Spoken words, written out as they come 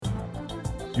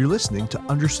You're listening to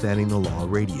Understanding the Law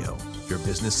Radio, your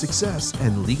business success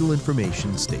and legal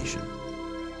information station.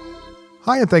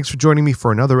 Hi, and thanks for joining me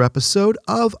for another episode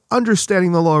of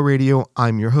Understanding the Law Radio.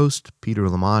 I'm your host, Peter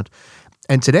Lamont,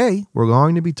 and today we're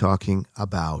going to be talking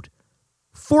about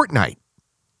Fortnite.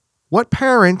 What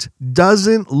parent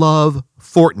doesn't love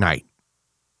Fortnite?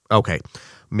 Okay,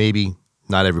 maybe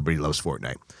not everybody loves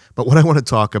Fortnite, but what I want to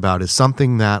talk about is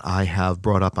something that I have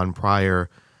brought up on prior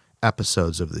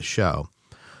episodes of the show,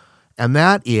 and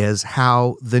that is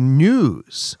how the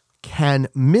news can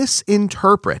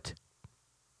misinterpret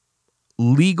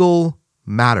legal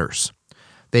matters.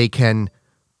 They can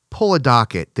pull a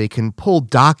docket, they can pull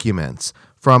documents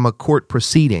from a court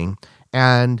proceeding,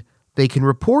 and they can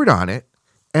report on it,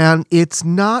 and it's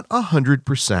not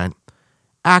 100%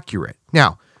 accurate.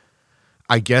 Now,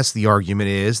 I guess the argument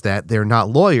is that they're not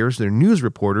lawyers, they're news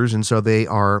reporters, and so they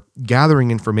are gathering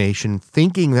information,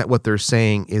 thinking that what they're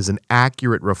saying is an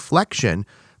accurate reflection,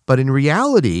 but in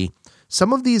reality,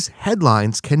 some of these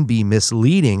headlines can be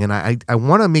misleading, and I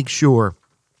want to make sure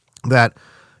that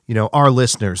our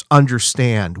listeners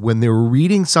understand when they're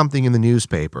reading something in the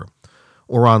newspaper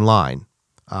or online,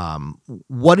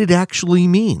 what it actually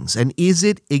means, and is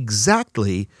it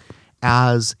exactly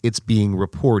as it's being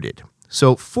reported.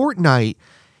 So Fortnite,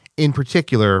 in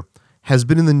particular, has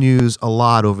been in the news a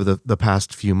lot over the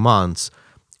past few months,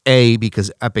 A,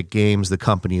 because Epic Games, the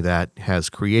company that has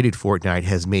created Fortnite,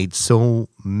 has made so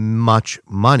much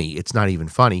money, it's not even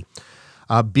funny.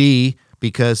 B,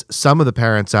 because some of the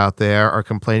parents out there are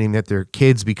complaining that their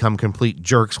kids become complete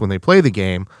jerks when they play the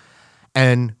game.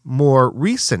 And more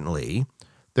recently,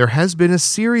 there has been a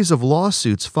series of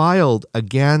lawsuits filed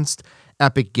against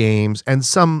Epic Games and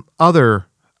some other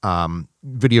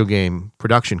video game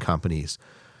production companies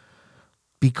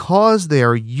because they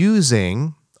are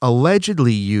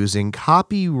allegedly using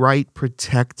copyright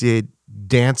protected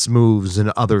dance moves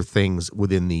and other things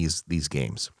within these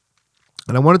games.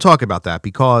 And I want to talk about that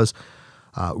because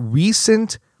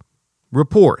recent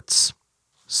reports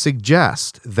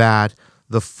suggest that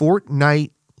the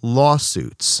Fortnite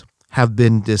lawsuits have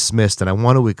been dismissed, and I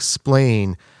want to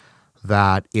explain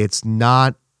that it's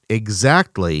not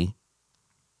exactly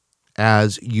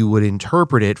as you would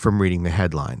interpret it from reading the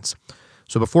headlines.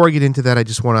 So before I get into that, I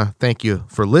just want to thank you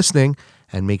for listening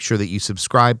and make sure that you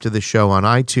subscribe to the show on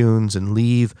iTunes and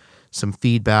leave some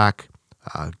feedback.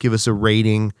 Give us a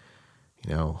rating.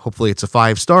 Hopefully it's a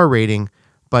 5-star rating,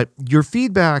 but your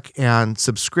feedback and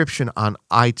subscription on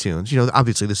iTunes,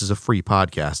 obviously this is a free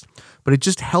podcast, but it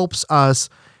just helps us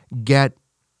get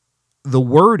the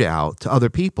word out to other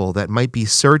people that might be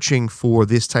searching for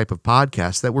this type of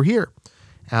podcast that we're here,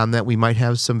 and that we might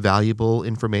have some valuable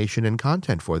information and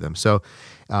content for them. So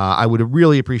I would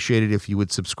really appreciate it if you would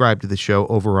subscribe to the show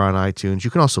over on iTunes.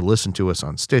 You can also listen to us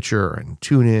on Stitcher and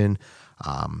TuneIn.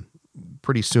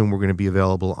 Pretty soon we're going to be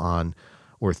available on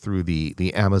or through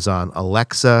the Amazon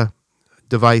Alexa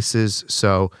devices.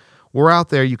 So we're out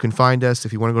there. You can find us.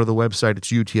 If you want to go to the website,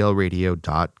 it's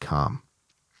utlradio.com.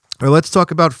 All right, let's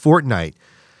talk about Fortnite.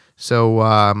 So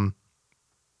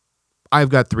I've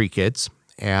got 3 kids,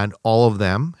 and all of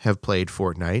them have played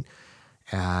Fortnite.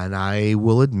 And I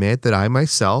will admit that I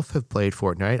myself have played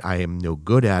Fortnite. I am no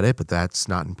good at it, but that's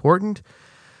not important.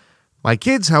 My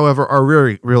kids, however, are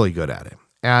really, really good at it.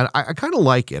 And I kind of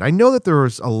like it. I know that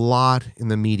there's a lot in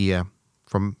the media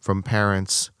from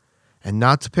parents, and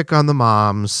not to pick on the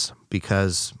moms,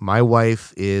 because my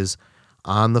wife is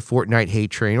on the Fortnite hate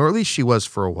train, or at least she was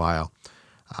for a while.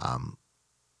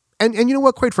 And you know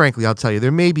what? Quite frankly, I'll tell you,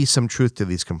 there may be some truth to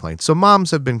these complaints. So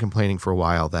moms have been complaining for a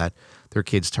while that their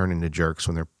kids turn into jerks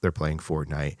when they're playing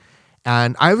Fortnite.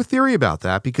 And I have a theory about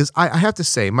that because I have to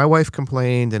say, my wife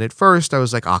complained, and at first I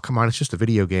was like, oh, come on, it's just a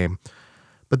video game.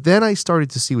 But then I started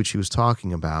to see what she was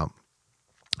talking about.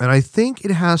 And I think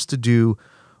it has to do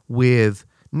with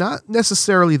not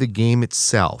necessarily the game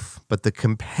itself, but the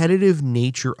competitive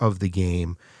nature of the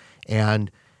game, and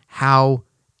how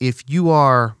if you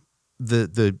are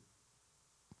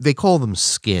they call them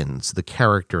skins, the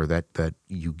character that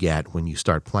you get when you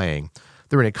start playing.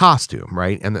 They're in a costume,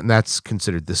 right? And that's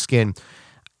considered the skin.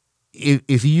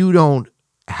 If you don't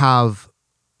have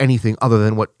anything other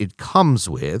than what it comes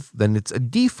with, then it's a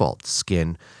default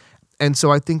skin. And so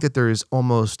I think that there is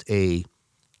almost a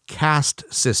caste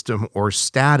system or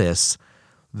status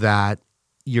that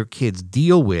your kids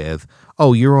deal with.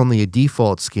 Oh, you're only a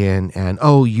default skin, and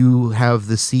oh, you have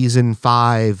the season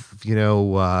 5,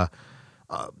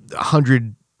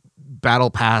 100 battle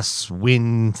pass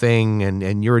win thing,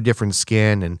 and you're a different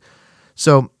skin. And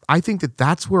so I think that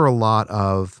that's where a lot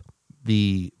of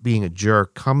the being a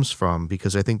jerk comes from,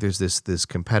 because I think there's this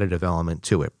competitive element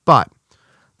to it. But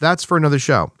that's for another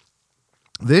show.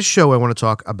 This show, I want to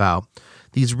talk about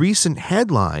these recent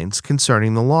headlines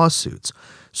concerning the lawsuits.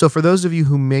 So for those of you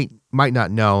who might not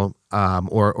know,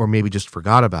 or maybe just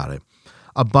forgot about it,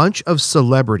 a bunch of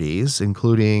celebrities,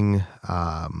 including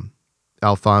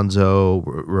Alfonso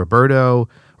Ribeiro,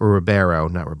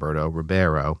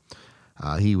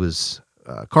 he was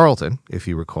Carlton, if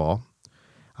you recall,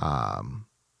 and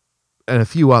a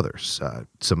few others,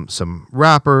 some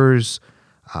rappers,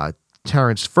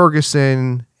 Terrence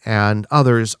Ferguson, and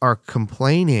others are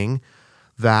complaining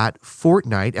that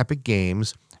Fortnite, Epic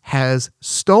Games, has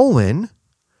stolen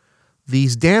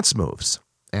these dance moves,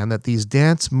 and that these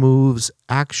dance moves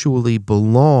actually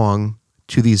belong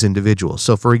to these individuals.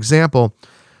 So, for example,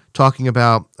 talking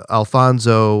about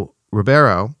Alfonso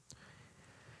Ribeiro,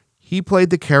 he played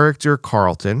the character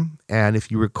Carlton, and if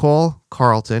you recall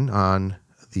Carlton on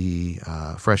the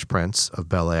Fresh Prince of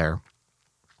Bel-Air,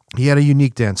 he had a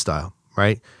unique dance style,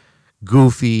 right?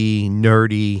 Goofy,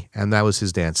 nerdy, and that was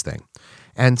his dance thing.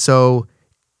 And so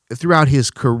throughout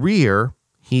his career,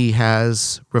 he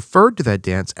has referred to that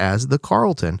dance as the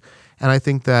Carlton. And I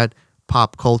think that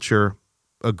pop culture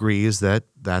agrees that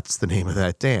that's the name of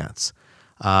that dance.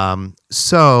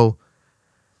 So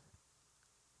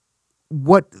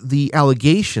what the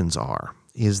allegations are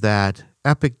is that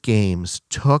Epic Games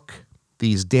took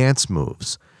these dance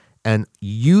moves and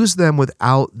used them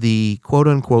without the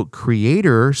quote-unquote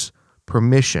creator's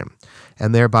permission,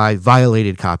 and thereby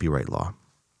violated copyright law.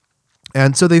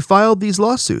 And so they filed these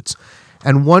lawsuits.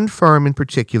 And one firm in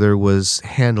particular was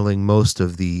handling most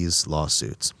of these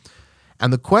lawsuits.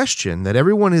 And the question that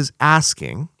everyone is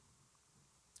asking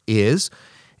is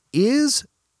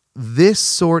this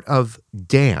sort of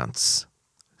dance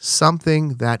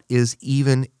something that is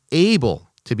even able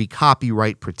to be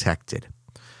copyright protected?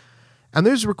 And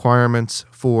there's requirements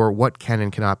for what can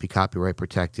and cannot be copyright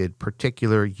protected.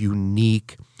 Particular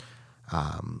unique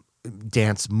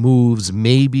dance moves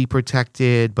may be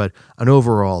protected, but an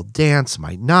overall dance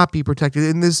might not be protected.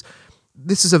 And this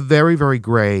is a very, very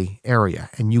gray area.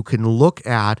 And you can look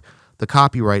at the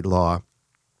copyright law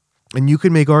and you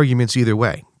can make arguments either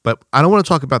way. But I don't want to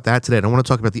talk about that today. I don't want to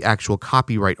talk about the actual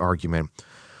copyright argument.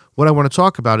 What I want to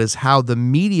talk about is how the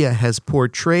media has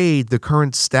portrayed the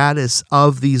current status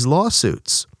of these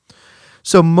lawsuits.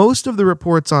 So most of the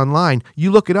reports online,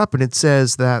 you look it up and it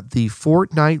says that the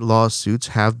Fortnite lawsuits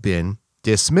have been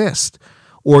dismissed.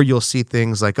 Or you'll see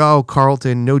things like, oh,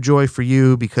 Carlton, no joy for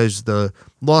you because the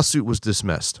lawsuit was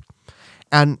dismissed.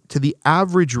 And to the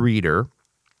average reader,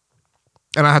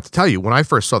 and I have to tell you, when I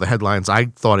first saw the headlines, I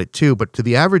thought it too, but to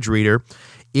the average reader,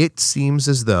 it seems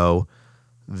as though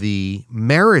the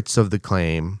merits of the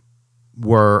claim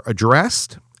were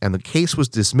addressed and the case was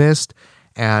dismissed,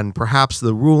 and perhaps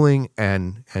the ruling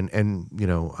and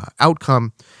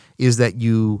outcome is that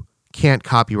you can't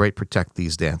copyright protect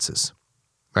these dances,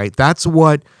 right? That's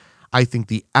what I think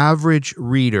the average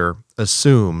reader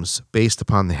assumes based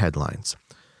upon the headlines.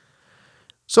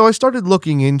 So I started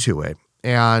looking into it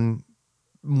and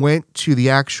went to the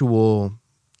actual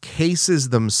cases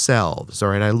themselves. All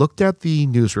right, I looked at the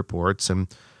news reports, and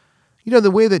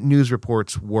the way that news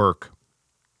reports work,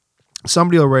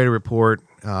 somebody will write a report,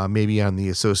 maybe on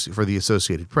for the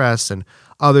Associated Press, and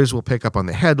others will pick up on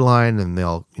the headline and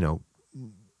they'll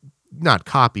not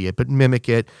copy it but mimic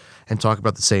it and talk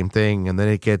about the same thing, and then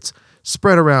it gets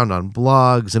spread around on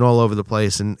blogs and all over the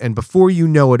place, and before you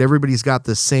know it, everybody's got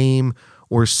the same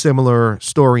or similar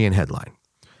story and headline.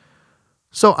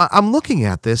 So I'm looking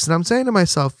at this and I'm saying to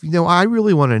myself, I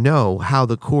really want to know how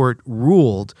the court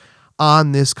ruled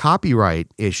on this copyright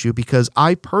issue, because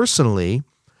I personally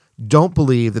don't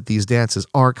believe that these dances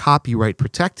are copyright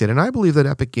protected, and I believe that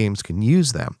Epic Games can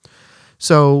use them.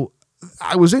 So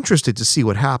I was interested to see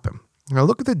what happened. And I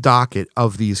look at the docket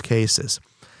of these cases,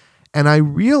 and I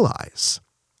realize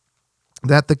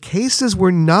that the cases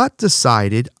were not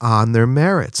decided on their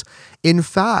merits. In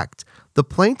fact, the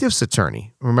plaintiff's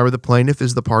attorney, remember the plaintiff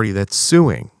is the party that's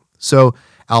suing. So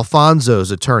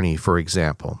Alfonso's attorney, for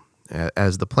example,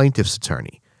 as the plaintiff's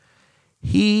attorney,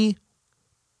 he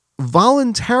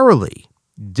voluntarily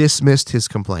dismissed his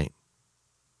complaint.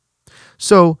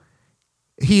 So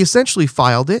he essentially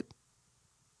filed it,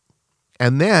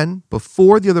 and then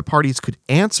before the other parties could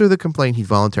answer the complaint, he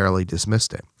voluntarily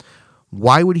dismissed it.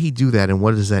 Why would he do that, and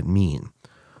what does that mean?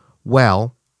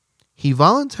 Well, he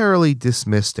voluntarily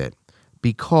dismissed it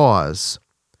because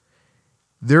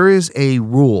there is a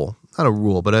rule, not a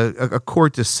rule, but a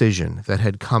court decision that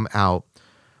had come out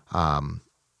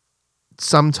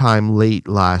sometime late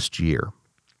last year.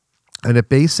 And it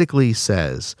basically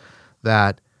says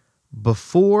that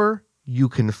before you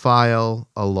can file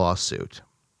a lawsuit,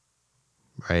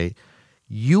 right?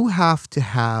 You have to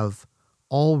have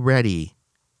already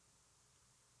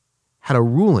had a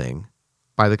ruling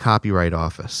by the Copyright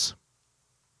Office.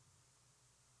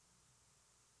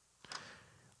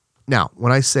 Now,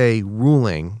 when I say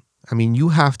ruling, I mean you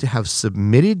have to have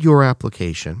submitted your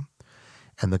application,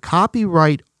 and the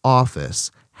Copyright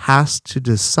Office has to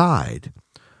decide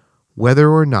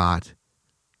whether or not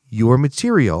your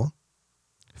material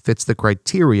fits the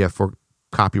criteria for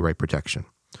copyright protection.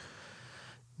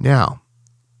 Now,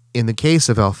 in the case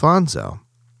of Alfonso,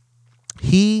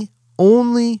 he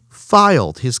only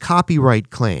filed his copyright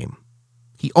claim.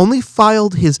 He only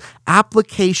filed his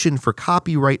application for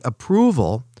copyright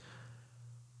approval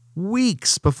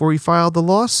weeks before he filed the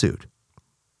lawsuit.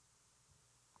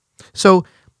 So,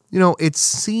 it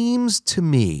seems to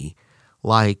me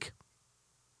like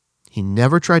he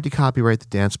never tried to copyright the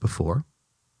dance before,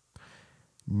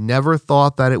 never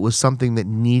thought that it was something that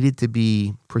needed to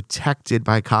be protected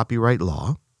by copyright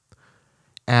law.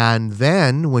 And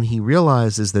then when he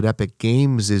realizes that Epic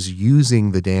Games is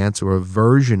using the dance or a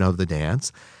version of the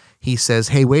dance, he says,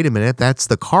 hey, wait a minute, that's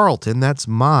the Carlton, that's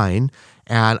mine,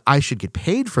 and I should get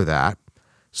paid for that.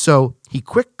 So he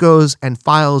quick goes and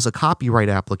files a copyright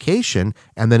application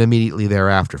and then immediately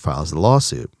thereafter files the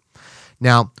lawsuit.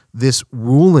 Now, this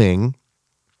ruling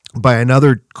by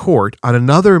another court on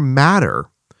another matter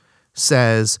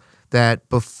says that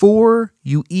before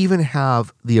you even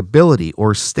have the ability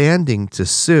or standing to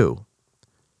sue,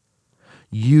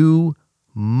 you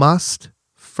must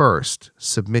first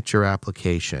submit your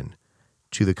application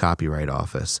to the Copyright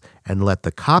Office and let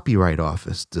the Copyright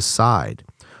Office decide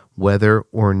whether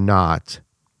or not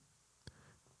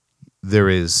there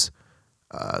is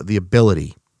the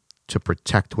ability to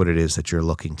protect what it is that you're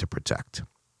looking to protect.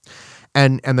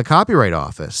 And the Copyright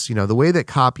Office, the way that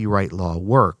copyright law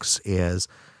works is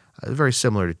very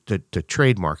similar to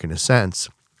trademark in a sense,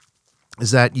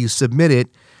 is that you submit it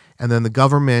and then the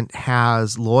government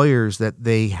has lawyers that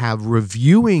they have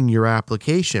reviewing your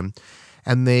application,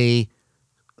 and they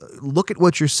look at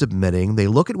what you're submitting, they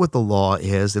look at what the law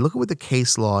is, they look at what the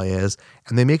case law is,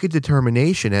 and they make a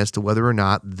determination as to whether or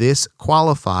not this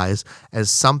qualifies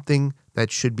as something that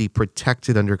should be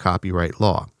protected under copyright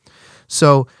law.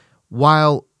 So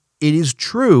while it is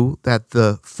true that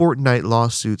the Fortnite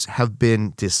lawsuits have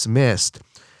been dismissed,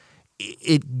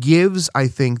 it gives, I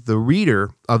think, the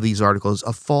reader of these articles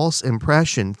a false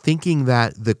impression thinking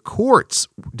that the courts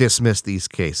dismiss these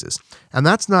cases. And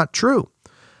that's not true.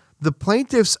 The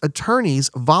plaintiffs' attorneys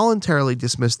voluntarily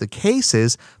dismiss the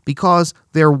cases because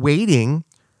they're waiting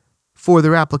for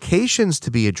their applications to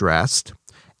be addressed.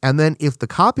 And then if the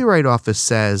Copyright Office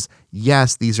says,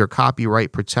 yes, these are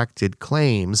copyright protected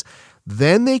claims,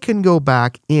 then they can go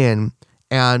back in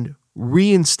and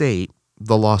reinstate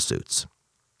the lawsuits.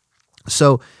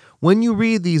 So when you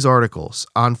read these articles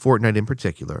on Fortnite in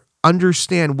particular,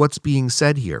 understand what's being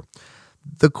said here.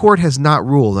 The court has not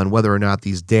ruled on whether or not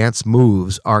these dance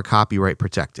moves are copyright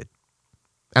protected.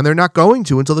 And they're not going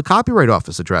to until the Copyright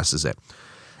Office addresses it.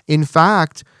 In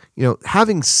fact,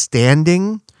 having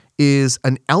standing is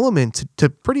an element to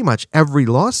pretty much every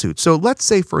lawsuit. So let's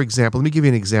say, for example, let me give you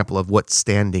an example of what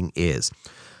standing is.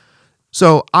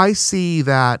 So I see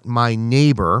that my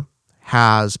neighbor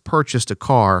has purchased a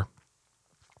car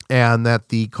and that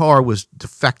the car was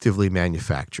defectively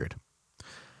manufactured.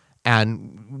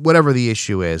 And whatever the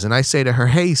issue is, and I say to her,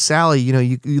 hey, Sally,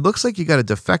 you looks like you got a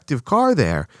defective car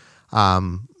there.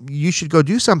 You should go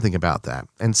do something about that.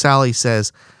 And Sally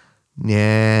says,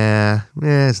 nah,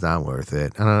 it's not worth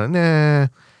it. Nah.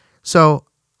 So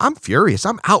I'm furious.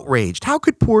 I'm outraged. How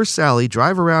could poor Sally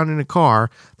drive around in a car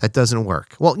that doesn't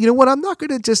work? Well, you know what? I'm not going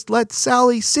to just let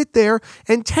Sally sit there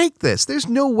and take this. There's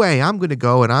no way I'm going to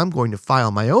go and I'm going to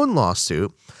file my own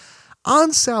lawsuit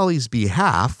on Sally's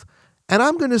behalf. And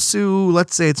I'm going to sue,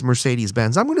 let's say it's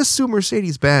Mercedes-Benz. I'm going to sue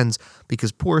Mercedes-Benz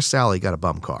because poor Sally got a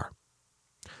bum car.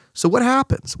 So what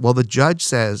happens? Well, the judge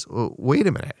says, wait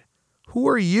a minute. Who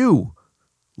are you,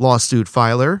 lawsuit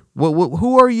filer?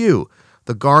 Who are you?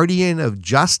 The guardian of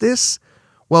justice?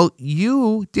 Well,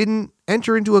 you didn't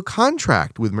enter into a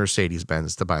contract with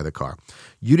Mercedes-Benz to buy the car.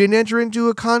 You didn't enter into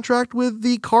a contract with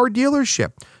the car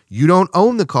dealership. You don't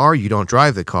own the car. You don't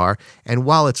drive the car. And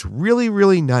while it's really,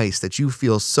 really nice that you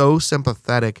feel so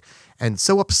sympathetic and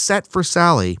so upset for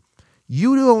Sally,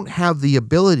 you don't have the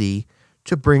ability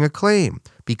to bring a claim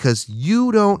because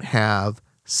you don't have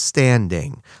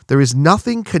standing. There is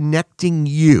nothing connecting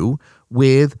you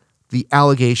with the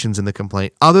allegations in the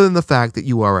complaint other than the fact that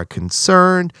you are a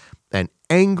concerned and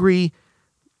angry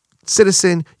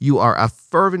citizen. You are a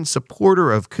fervent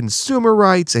supporter of consumer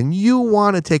rights and you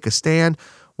want to take a stand.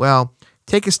 Well,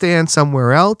 take a stand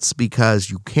somewhere else because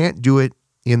you can't do it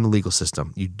in the legal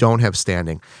system. You don't have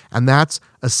standing. And that's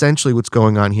essentially what's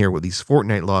going on here with these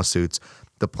Fortnite lawsuits.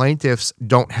 The plaintiffs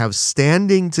don't have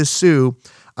standing to sue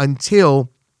until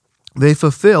they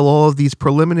fulfill all of these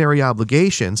preliminary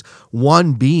obligations,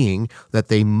 one being that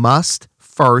they must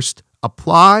first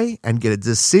apply and get a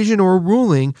decision or a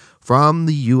ruling from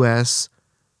the U.S.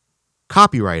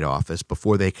 Copyright Office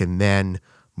before they can then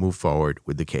move forward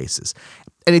with the cases.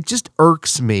 And it just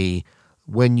irks me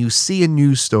when you see a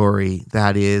news story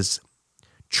that is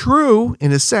true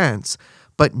in a sense,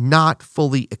 but not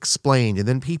fully explained. And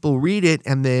then people read it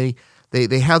and they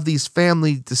have these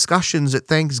family discussions at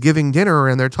Thanksgiving dinner,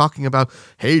 and they're talking about,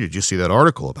 hey, did you see that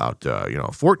article about,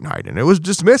 Fortnite? And it was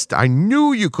dismissed. I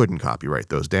knew you couldn't copyright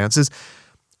those dances.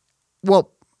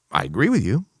 Well, I agree with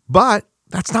you, but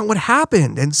that's not what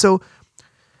happened. And so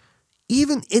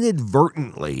even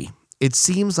inadvertently, it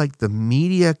seems like the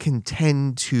media can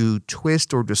tend to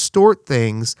twist or distort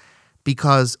things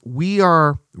because we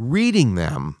are reading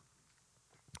them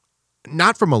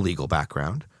not from a legal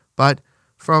background, but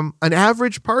from an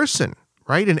average person,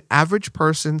 right? An average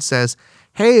person says,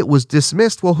 hey, it was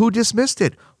dismissed. Well, who dismissed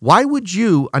it? Why would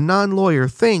you, a non-lawyer,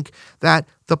 think that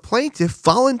the plaintiff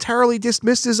voluntarily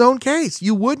dismissed his own case?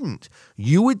 You wouldn't.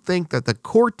 You would think that the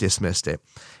court dismissed it.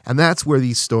 And that's where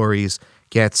these stories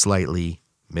get slightly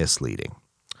misleading.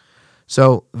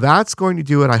 So that's going to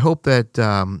do it. I hope that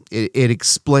it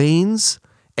explains,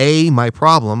 A, my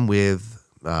problem with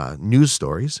news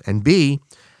stories, and B,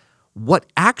 what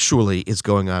actually is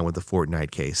going on with the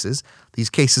Fortnite cases. These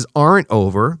cases aren't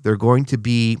over. They're going to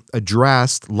be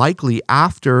addressed likely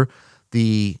after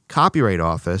the Copyright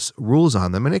Office rules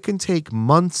on them, and it can take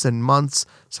months and months,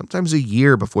 sometimes a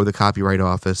year before the Copyright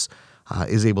Office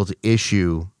is able to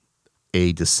issue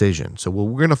a decision. So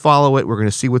we're going to follow it. We're going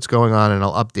to see what's going on, and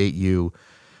I'll update you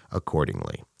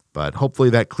accordingly. But hopefully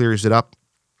that clears it up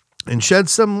and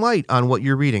sheds some light on what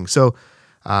you're reading. So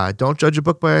don't judge a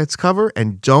book by its cover,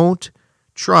 and don't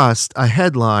trust a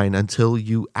headline until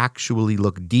you actually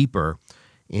look deeper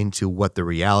into what the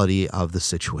reality of the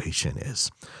situation is.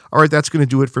 All right, that's going to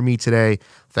do it for me today.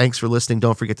 Thanks for listening.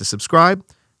 Don't forget to subscribe,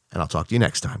 and I'll talk to you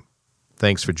next time.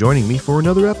 Thanks for joining me for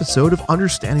another episode of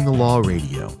Understanding the Law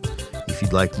Radio. If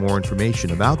you'd like more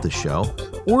information about the show,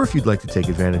 or if you'd like to take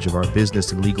advantage of our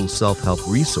business and legal self-help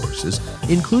resources,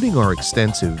 including our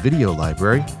extensive video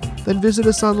library, then visit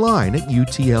us online at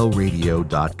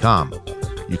utlradio.com.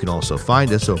 You can also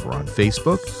find us over on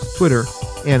Facebook, Twitter,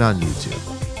 and on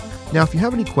YouTube. Now, if you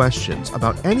have any questions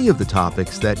about any of the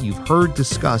topics that you've heard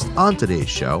discussed on today's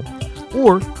show,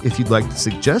 or if you'd like to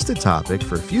suggest a topic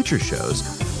for future shows,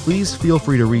 please feel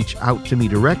free to reach out to me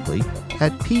directly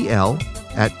at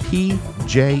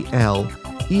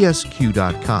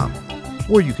pl@pjlesq.com,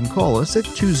 or you can call us at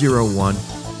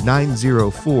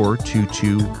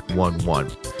 201-904-2211.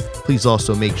 Please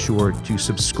also make sure to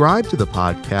subscribe to the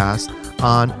podcast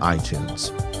on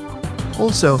iTunes.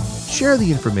 Also, share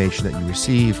the information that you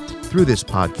received through this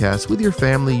podcast with your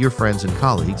family, your friends, and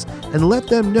colleagues, and let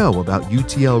them know about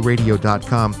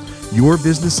utlradio.com, your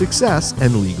business success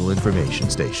and legal information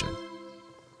station.